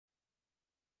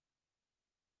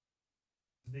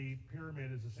the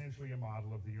pyramid is essentially a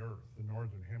model of the Earth, the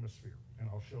northern hemisphere, and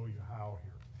I'll show you how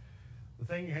here. The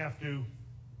thing you have to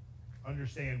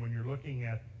understand when you're looking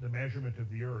at the measurement of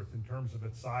the Earth in terms of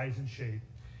its size and shape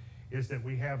is that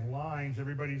we have lines.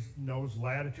 Everybody knows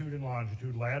latitude and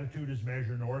longitude. Latitude is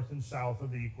measured north and south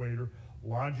of the equator.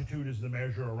 Longitude is the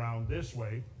measure around this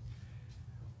way.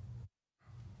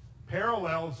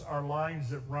 Parallels are lines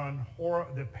that run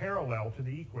parallel to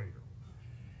the equator.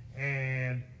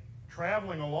 And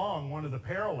traveling along one of the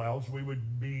parallels, we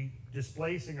would be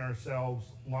displacing ourselves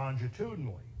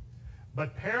longitudinally.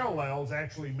 But parallels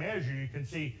actually measure, you can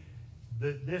see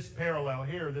this parallel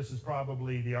here, this is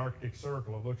probably the Arctic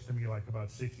Circle. It looks to me like about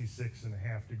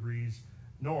 66.5 degrees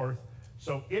north.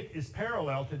 So it is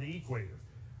parallel to the equator,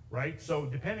 right? So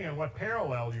depending on what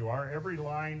parallel you are, every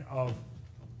line of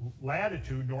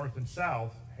latitude, north and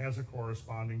south, has a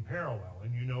corresponding parallel.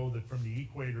 And you know that from the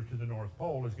equator to the North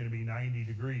Pole is going to be 90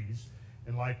 degrees.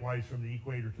 And likewise from the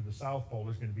equator to the South Pole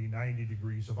is going to be 90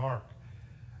 degrees of arc.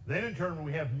 Then in turn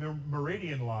we have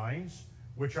meridian lines,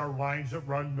 which are lines that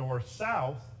run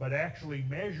north-south, but actually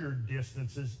measure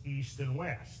distances east and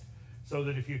west. So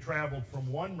that if you traveled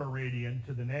from one meridian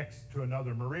to the next, to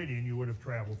another meridian, you would have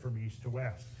traveled from east to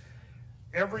west.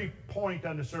 Every point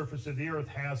on the surface of the Earth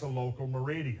has a local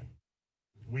meridian.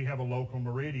 We have a local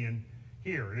meridian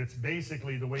here, and it's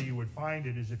basically the way you would find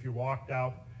it is if you walked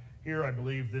out here. I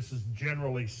believe this is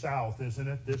generally south, isn't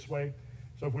it, this way?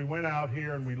 So if we went out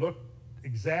here and we looked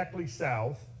exactly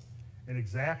south and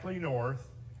exactly north,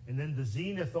 and then the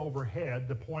zenith overhead,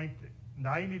 the point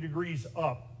 90 degrees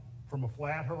up from a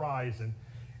flat horizon,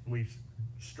 and we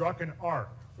struck an arc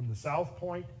from the south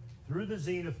point through the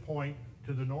zenith point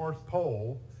to the North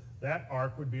Pole, that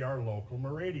arc would be our local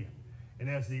meridian. And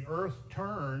as the Earth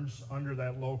turns under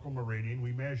that local meridian,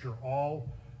 we measure all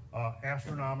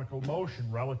astronomical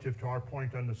motion relative to our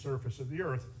point on the surface of the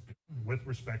Earth with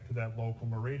respect to that local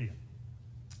meridian.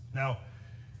 Now,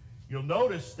 you'll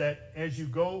notice that as you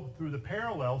go through the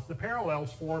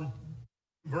parallels form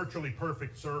virtually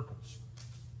perfect circles.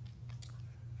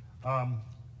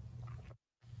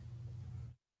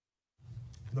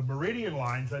 The meridian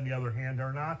lines, on the other hand,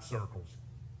 are not circles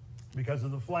because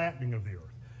of the flattening of the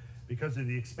Earth, because of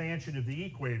the expansion of the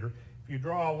equator. If you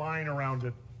draw a line around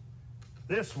it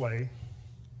this way,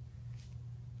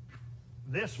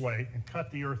 and cut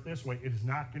the Earth this way, it is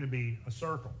not going to be a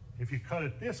circle. If you cut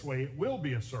it this way, it will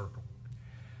be a circle.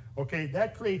 Okay,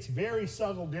 that creates very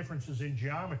subtle differences in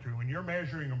geometry. When you're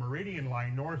measuring a meridian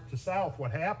line north to south,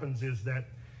 what happens is that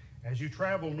as you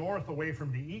travel north away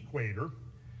from the equator,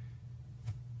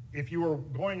 if you were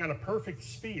going on a perfect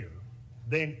sphere,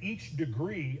 then each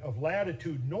degree of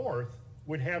latitude north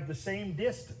would have the same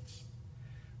distance.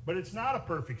 But it's not a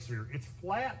perfect sphere, it's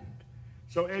flattened.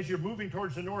 So as you're moving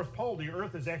towards the North Pole, the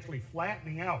Earth is actually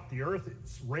flattening out. The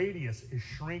Earth's radius is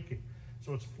shrinking.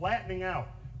 So it's flattening out.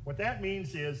 What that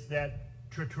means is that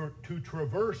to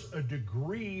traverse a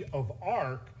degree of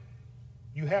arc,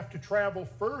 you have to travel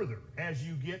further as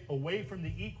you get away from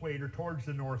the equator towards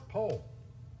the North Pole.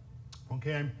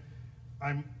 Okay,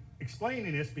 I'm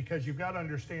explaining this because you've got to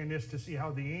understand this to see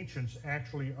how the ancients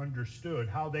actually understood,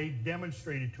 how they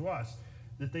demonstrated to us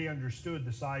that they understood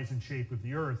the size and shape of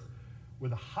the Earth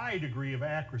with a high degree of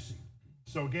accuracy.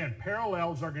 So again,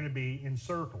 parallels are going to be in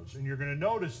circles, and you're going to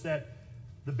notice that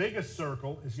the biggest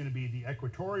circle is going to be the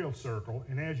equatorial circle,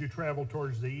 and as you travel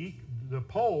towards the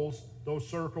poles, those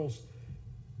circles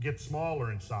get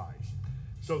smaller in size.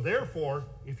 So therefore,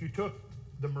 if you took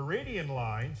the meridian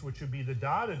lines, which would be the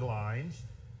dotted lines,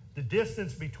 the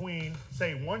distance between,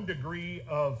 say, 1 degree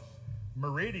of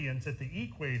meridians at the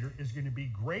equator is going to be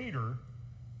greater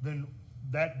than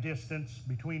that distance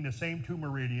between the same two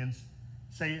meridians,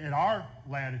 say at our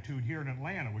latitude here in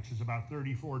Atlanta, which is about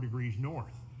 34 degrees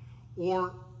north,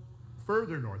 or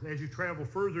further north. As you travel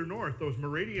further north, those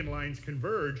meridian lines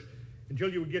converge until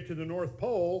you would get to the North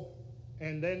Pole,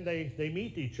 and then they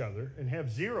meet each other and have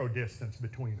zero distance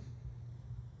between them.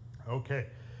 Okay,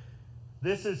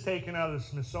 this is taken out of the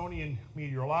Smithsonian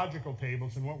meteorological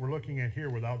tables, and what we're looking at here,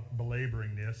 without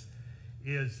belaboring this,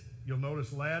 is you'll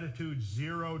notice latitude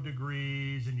 0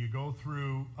 degrees, and you go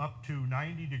through up to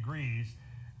 90 degrees.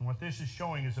 And what this is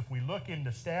showing is if we look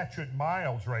into statute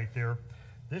miles right there,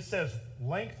 this says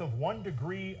length of 1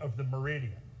 degree of the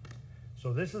meridian.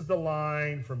 So this is the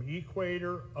line from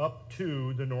equator up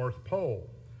to the North Pole.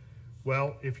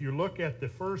 Well, if you look at the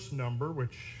first number,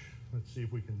 which, let's see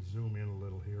if we can zoom in a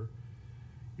little here,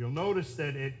 you'll notice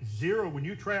that at 0, when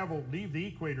you travel, leave the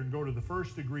equator and go to the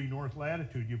 1st degree north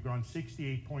latitude, you've gone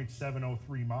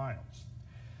 68.703 miles.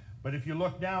 But if you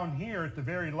look down here at the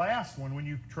very last one, when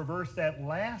you traverse that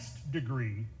last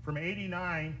degree from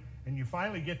 89 and you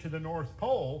finally get to the North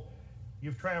Pole,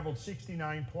 you've traveled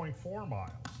 69.4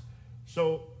 miles.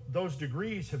 So those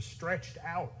degrees have stretched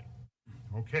out.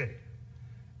 Okay.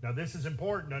 Now this is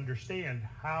important to understand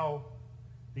how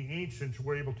the ancients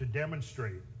were able to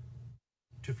demonstrate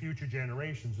to future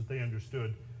generations that they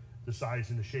understood the size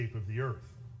and the shape of the earth.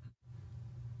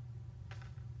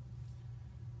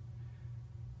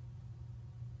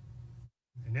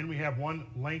 And then we have one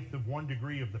length of 1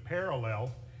 degree of the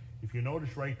parallel. If you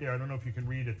notice right there, I don't know if you can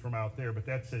read it from out there, but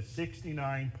that says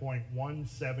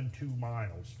 69.172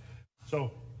 miles.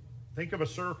 So think of a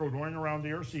circle going around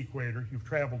the Earth's equator. You've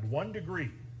traveled 1 degree,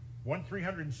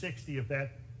 1/360 of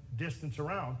that distance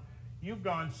around. You've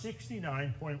gone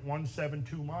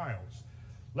 69.172 miles.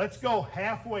 Let's go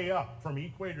halfway up from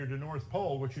equator to North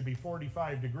Pole, which would be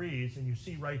 45 degrees, and you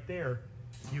see right there,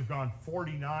 you've gone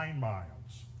 49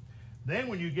 miles. Then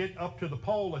when you get up to the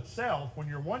pole itself, when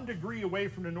you're 1 degree away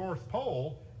from the North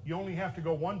Pole, you only have to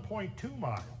go 1.2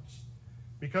 miles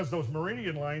because those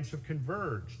meridian lines have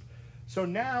converged. So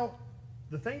now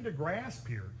the thing to grasp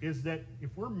here is that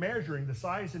if we're measuring the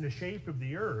size and the shape of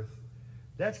the Earth,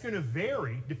 that's going to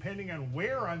vary depending on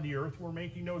where on the Earth we're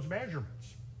making those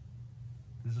measurements.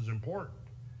 This is important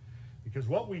because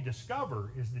what we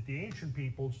discover is that the ancient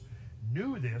peoples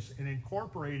knew this and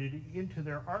incorporated it into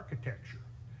their architecture,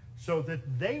 so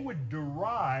that they would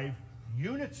derive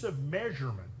units of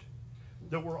measurement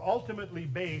that were ultimately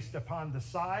based upon the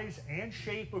size and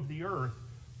shape of the Earth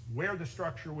where the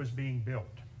structure was being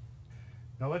built.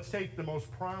 Now let's take the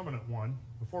most prominent one.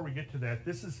 Before we get to that,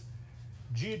 this is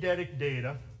geodetic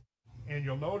data, and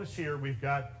you'll notice here we've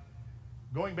got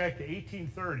going back to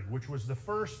 1830, which was the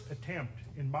first attempt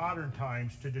in modern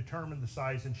times to determine the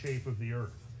size and shape of the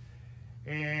Earth.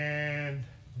 And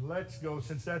let's go,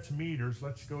 since that's meters,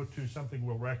 let's go to something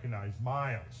we'll recognize,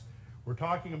 miles. We're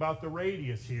talking about the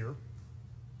radius here.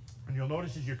 And you'll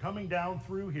notice as you're coming down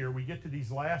through here, we get to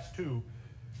these last two,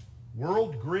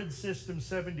 World Grid System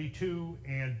 72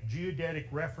 and Geodetic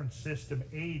Reference System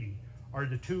 80 are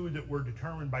the two that were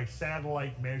determined by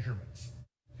satellite measurements.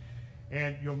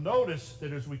 And you'll notice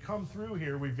that as we come through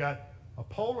here, we've got a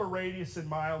polar radius in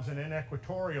miles and an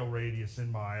equatorial radius in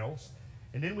miles.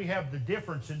 And then we have the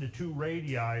difference in the two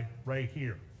radii right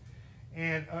here.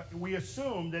 And we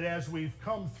assume that as we've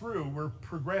come through, we're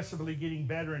progressively getting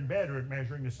better and better at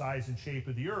measuring the size and shape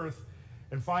of the Earth.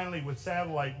 And finally, with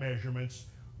satellite measurements,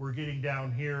 we're getting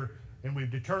down here, and we've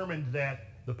determined that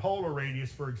the polar radius,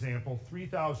 for example,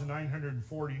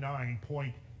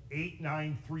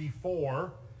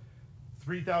 3,949.8934,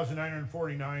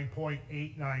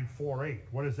 3,949.8948.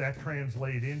 What does that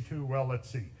translate into? Well, let's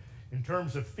see. In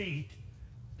terms of feet,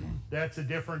 that's a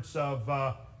difference of,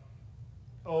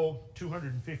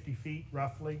 250 feet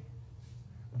roughly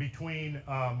between,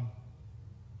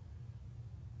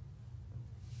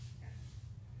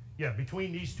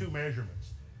 between these two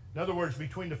measurements. In other words,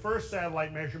 between the first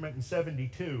satellite measurement in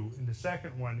 72 and the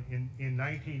second one in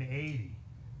 1980,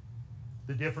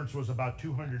 the difference was about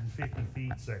 250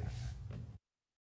 feet, say.